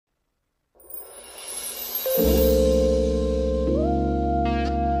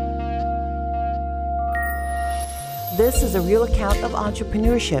This is a real account of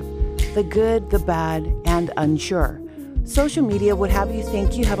entrepreneurship, the good, the bad, and unsure. Social media would have you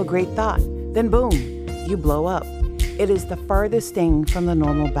think you have a great thought, then boom, you blow up. It is the farthest thing from the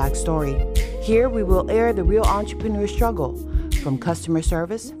normal backstory. Here we will air the real entrepreneur struggle, from customer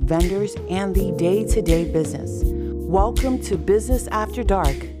service, vendors, and the day-to-day business. Welcome to Business After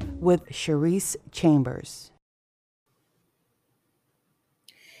Dark with Sharice Chambers.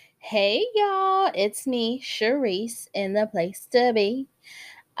 Hey y'all, it's me, Sharice, in the place to be.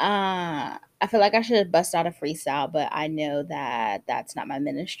 I feel like I should have bust out a freestyle, but I know that that's not my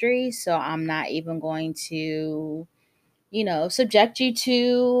ministry, so I'm not even going to, subject you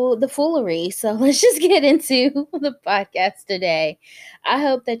to the foolery. So let's just get into the podcast today. I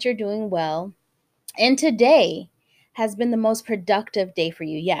hope that you're doing well. And today has been the most productive day for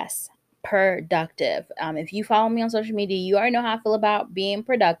you. Yes, productive. If you follow me on social media, you already know how I feel about being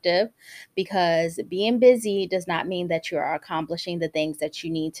productive, because being busy does not mean that you are accomplishing the things that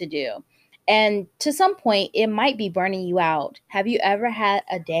you need to do. And to some point, it might be burning you out. Have you ever had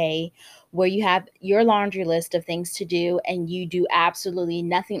a day where you have your laundry list of things to do and you do absolutely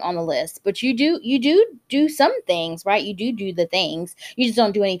nothing on the list, but you do some things, right? You do the things, you just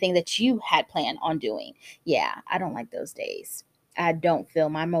don't do anything that you had planned on doing. Yeah, I don't like those days. I don't feel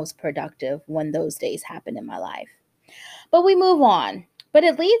my most productive when those days happen in my life. But we move on. But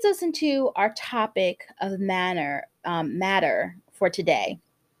it leads us into our topic of matter for today.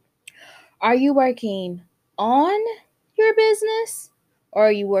 Are you working on your business, or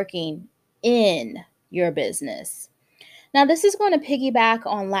are you working in your business? Now, this is going to piggyback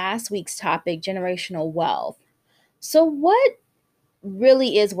on last week's topic, generational wealth. So, what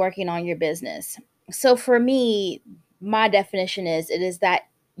really is working on your business? So, for me, my definition is it is that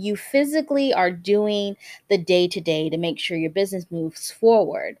you physically are doing the day to day to make sure your business moves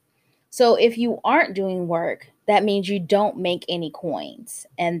forward. So, if you aren't doing work, that means you don't make any coins.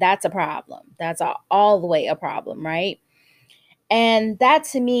 And that's a problem. That's all the way a problem, right? And that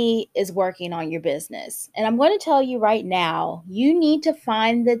to me is working on your business. And I'm going to tell you right now, you need to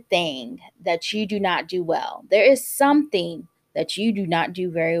find the thing that you do not do well. There is something that you do not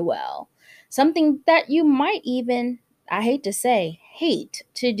do very well, something that you might even, I hate to say, hate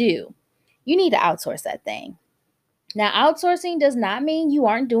to do. You need to outsource that thing. Now, outsourcing does not mean you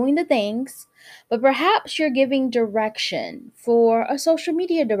aren't doing the things, but perhaps you're giving direction for a social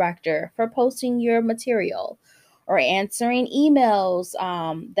media director for posting your material, or answering emails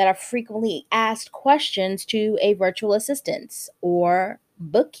that are frequently asked questions to a virtual assistant, or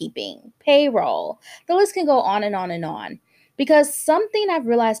bookkeeping, payroll. The list can go on and on and on. Because something I've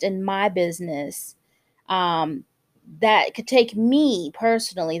realized in my business, um, that could take me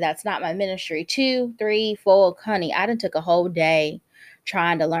personally, that's not my ministry, 2, 3, 4, honey, I done took a whole day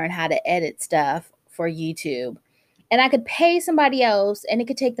trying to learn how to edit stuff for YouTube. And I could pay somebody else and it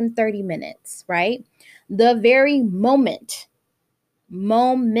could take them 30 minutes, right? The very moment,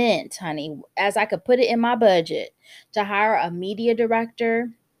 honey, as I could put it in my budget to hire a media director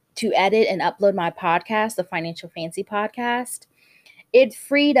to edit and upload my podcast, the Financial Fancy Podcast, it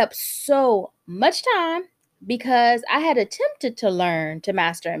freed up so much time because I had attempted to learn to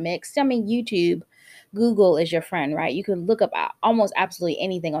master a mix. I mean, YouTube, Google is your friend, right? You can look up almost absolutely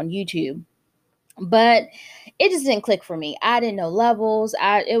anything on YouTube, but it just didn't click for me. I didn't know levels.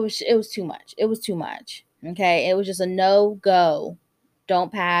 It was too much. It was too much. Okay, it was just a no go.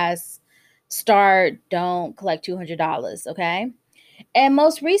 Don't pass. Start. Don't collect $200. Okay. And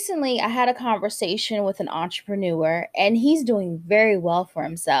most recently, I had a conversation with an entrepreneur, and he's doing very well for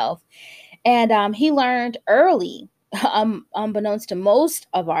himself. And he learned early, unbeknownst to most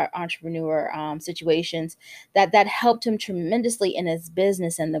of our entrepreneur situations, that helped him tremendously in his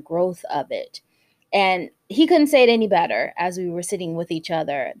business and the growth of it. And he couldn't say it any better as we were sitting with each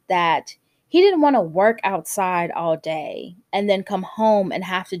other, that he didn't want to work outside all day and then come home and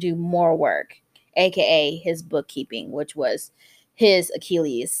have to do more work, aka his bookkeeping, which was his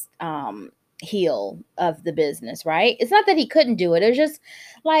Achilles heel of the business, right? It's not that he couldn't do it. It's just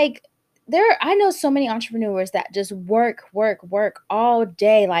like I know so many entrepreneurs that just work all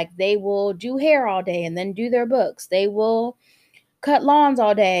day. Like they will do hair all day and then do their books. They will cut lawns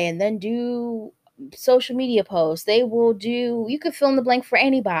all day and then do social media posts. They will do, you could fill in the blank for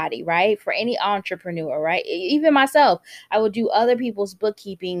anybody, right? For any entrepreneur, right? Even myself, I will do other people's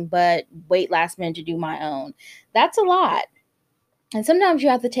bookkeeping, but wait last minute to do my own. That's a lot. And sometimes you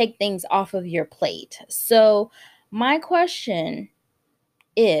have to take things off of your plate. So, my question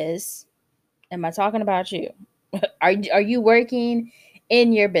is, am I talking about you? Are you working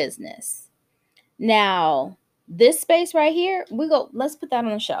in your business? Now, this space right here, let's put that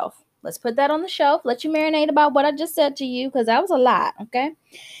on the shelf. Let's put that on the shelf. Let you marinate about what I just said to you, because that was a lot. Okay.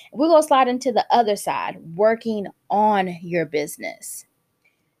 We're going to slide into the other side, working on your business.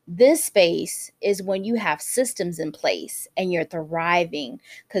 This space is when you have systems in place and you're thriving.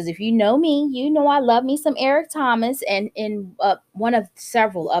 Because if you know me, you know I love me some Eric Thomas. And in one of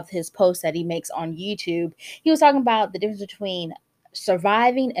several of his posts that he makes on YouTube, he was talking about the difference between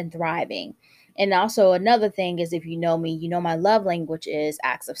surviving and thriving. And also, another thing is, if you know me, you know my love language is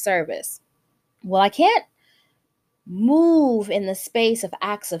acts of service. Well, I can't move in the space of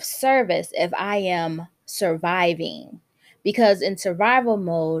acts of service if I am surviving. Because in survival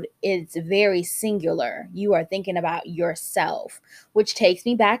mode, it's very singular. You are thinking about yourself, which takes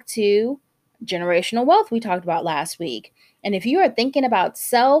me back to generational wealth we talked about last week. And if you are thinking about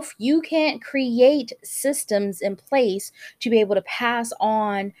self, you can't create systems in place to be able to pass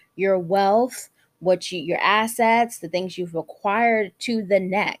on your wealth, your assets, the things you've acquired to the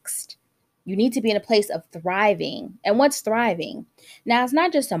next. You need to be in a place of thriving. And what's thriving? Now, it's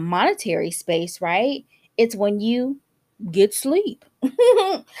not just a monetary space, right? It's when you get sleep.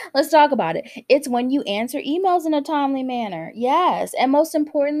 Let's talk about it. It's when you answer emails in a timely manner. Yes. And most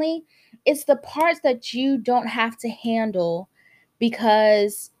importantly, it's the parts that you don't have to handle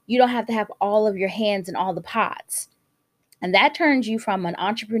because you don't have to have all of your hands in all the pots. And that turns you from an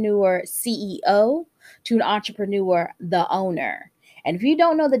entrepreneur CEO to an entrepreneur, the owner. And if you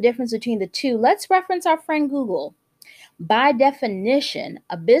don't know the difference between the two, let's reference our friend Google. By definition,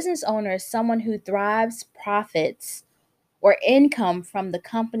 a business owner is someone who thrives, profits, or income from the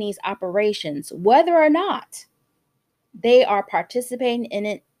company's operations, whether or not they are participating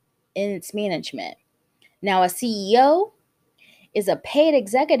in its management. Now, a CEO is a paid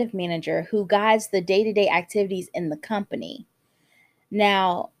executive manager who guides the day-to-day activities in the company.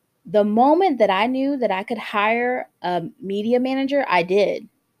 Now, the moment that I knew that I could hire a media manager, I did.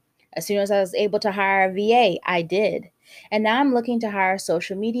 As soon as I was able to hire a VA, I did. And now I'm looking to hire a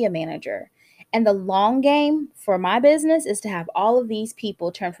social media manager. And the long game for my business is to have all of these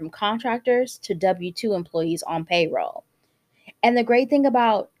people turn from contractors to W 2 employees on payroll. And the great thing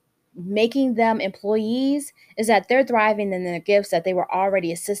about making them employees is that they're thriving in their gifts that they were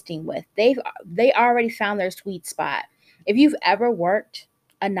already assisting with. They already found their sweet spot. If you've ever worked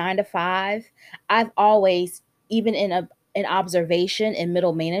a 9 to 5, I've always, even in an observation in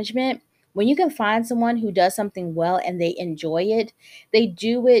middle management, when you can find someone who does something well and they enjoy it, they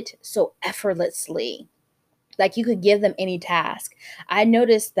do it so effortlessly. Like you could give them any task. I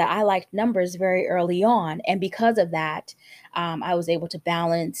noticed that I liked numbers very early on, and because of that, I was able to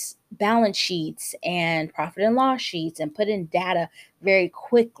balance sheets and profit and loss sheets and put in data very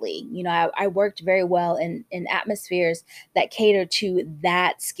quickly. I worked very well in atmospheres that cater to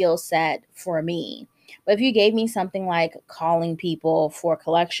that skill set for me. But if you gave me something like calling people for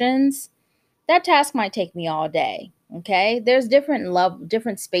collections, that task might take me all day. Okay. There's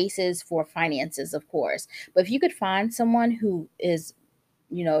different spaces for finances, of course. But if you could find someone who is,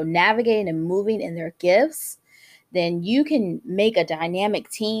 navigating and moving in their gifts, then you can make a dynamic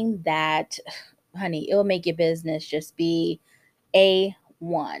team that, honey, it'll make your business just be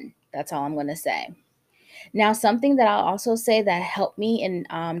A1. That's all I'm going to say. Now, something that I'll also say that helped me in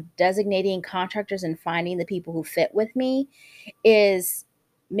designating contractors and finding the people who fit with me is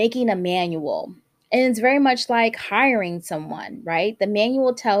making a manual. And it's very much like hiring someone, right? The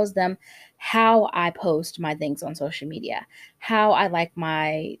manual tells them how I post my things on social media, how I like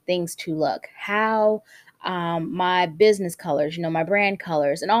my things to look, how my business colors, my brand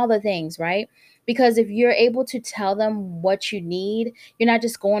colors, and all the things, right? Because if you're able to tell them what you need, you're not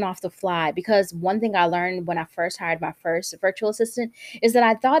just going off the fly. Because one thing I learned when I first hired my first virtual assistant is that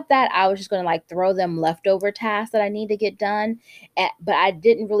I thought that I was just going to like throw them leftover tasks that I need to get done, but I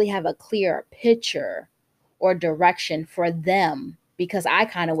didn't really have a clear picture or direction for them because I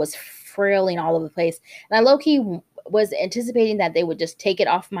kind of was frailing all over the place. And I low key was anticipating that they would just take it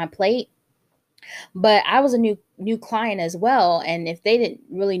off my plate, but I was a new client as well, and if they didn't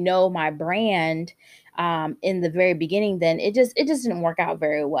really know my brand in the very beginning, then it just didn't work out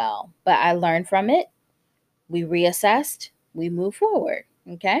very well. But I learned from it. We reassessed. We moved forward.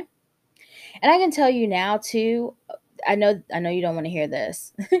 Okay, and I can tell you now too. I know you don't want to hear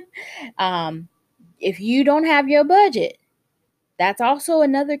this. um, if you don't have your budget, that's also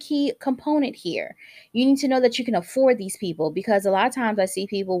another key component here. You need to know that you can afford these people, because a lot of times I see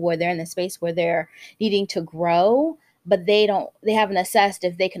people where they're in the space where they're needing to grow, but they haven't assessed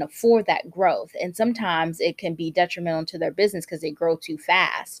if they can afford that growth. And sometimes it can be detrimental to their business because they grow too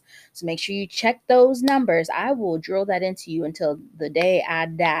fast. So make sure you check those numbers. I will drill that into you until the day I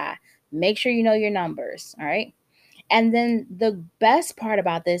die. Make sure you know your numbers. All right. And then the best part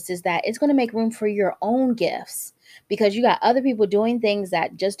about this is that it's going to make room for your own gifts because you got other people doing things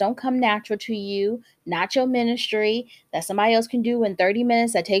that just don't come natural to you, not your ministry, that somebody else can do in 30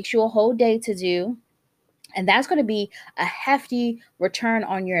 minutes that takes you a whole day to do. And that's going to be a hefty return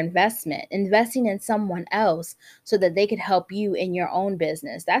on your investment, investing in someone else so that they could help you in your own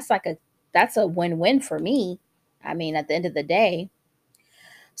business. That's a win-win for me. I mean, at the end of the day.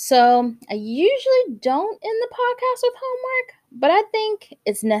 So I usually don't end the podcast with homework, but I think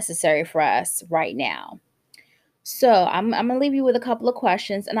it's necessary for us right now. So I'm gonna leave you with a couple of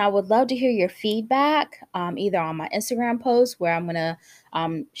questions, and I would love to hear your feedback, either on my Instagram post where I'm gonna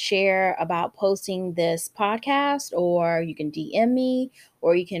share about posting this podcast, or you can DM me,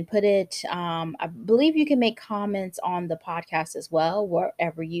 or you can put it. I believe you can make comments on the podcast as well,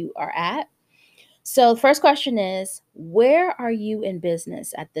 wherever you are at. So, the first question is, where are you in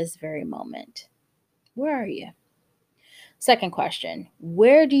business at this very moment? Where are you? Second question,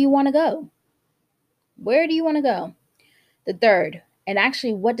 where do you want to go? Where do you want to go? The third, and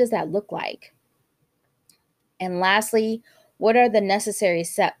actually, what does that look like? And lastly, what are the necessary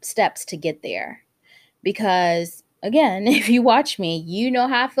steps to get there? Because again, if you watch me, you know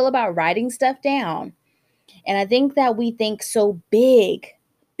how I feel about writing stuff down. And I think that we think so big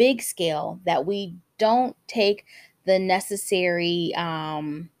scale, that we don't take the necessary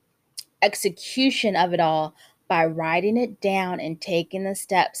execution of it all by writing it down and taking the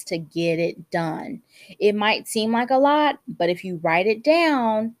steps to get it done. It might seem like a lot, but if you write it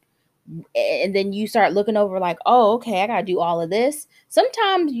down and then you start looking over like, oh, okay, I gotta do all of this.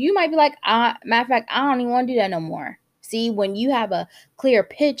 Sometimes you might be like, matter of fact, I don't even want to do that no more. See, when you have a clear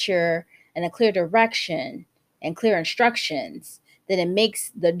picture and a clear direction and clear instructions, then it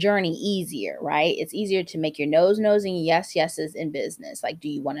makes the journey easier, right? It's easier to make your no's and yeses in business. Like, do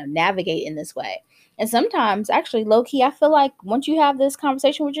you want to navigate in this way? And sometimes, actually, low key, I feel like once you have this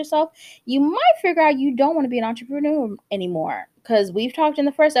conversation with yourself, you might figure out you don't want to be an entrepreneur anymore. Because we've talked in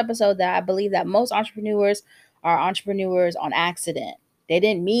the first episode that I believe that most entrepreneurs are entrepreneurs on accident. They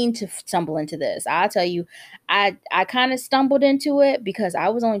didn't mean to stumble into this. I'll tell you, I kind of stumbled into it because I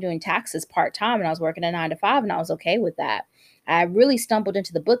was only doing taxes part-time and I was working a 9 to 5, and I was okay with that. I really stumbled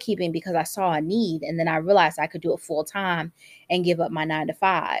into the bookkeeping because I saw a need, and then I realized I could do it full time and give up my 9 to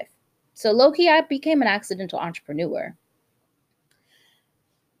 5. So low key, I became an accidental entrepreneur.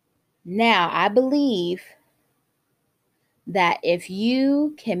 Now, I believe that if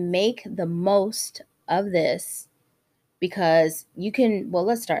you can make the most of this, because you can, well,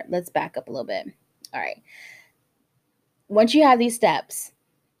 let's back up a little bit. All right. Once you have these steps,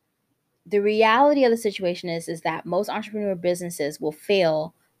 the reality of the situation is that most entrepreneur businesses will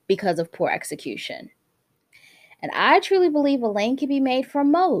fail because of poor execution. And I truly believe a lane can be made for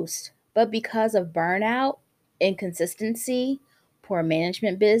most, but because of burnout, inconsistency, poor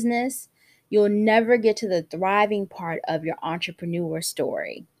management business, you'll never get to the thriving part of your entrepreneur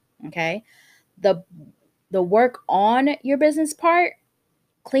story. Okay? The the work on your business part,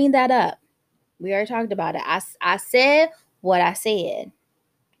 clean that up. We already talked about it. I said what I said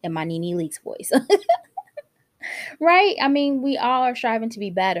in my Nene Leaks voice. Right? I mean, we all are striving to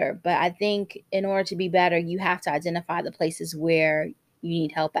be better, but I think in order to be better, you have to identify the places where you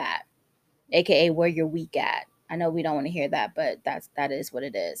need help at, aka where you're weak at. I know we don't want to hear that, but that is what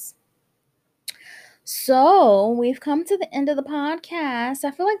it is. So we've come to the end of the podcast.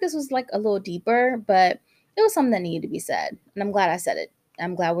 I feel like this was like a little deeper, but it was something that needed to be said. And I'm glad I said it.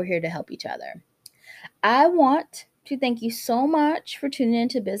 I'm glad we're here to help each other. I want to thank you so much for tuning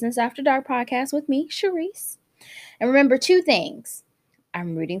into Business After Dark podcast with me, Sharice. And remember 2 things.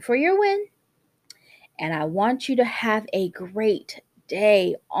 I'm rooting for your win, and I want you to have a great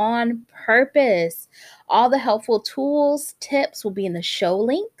day on purpose. All the helpful tools, tips will be in the show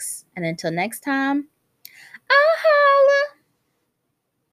links. And until next time, I'll holla.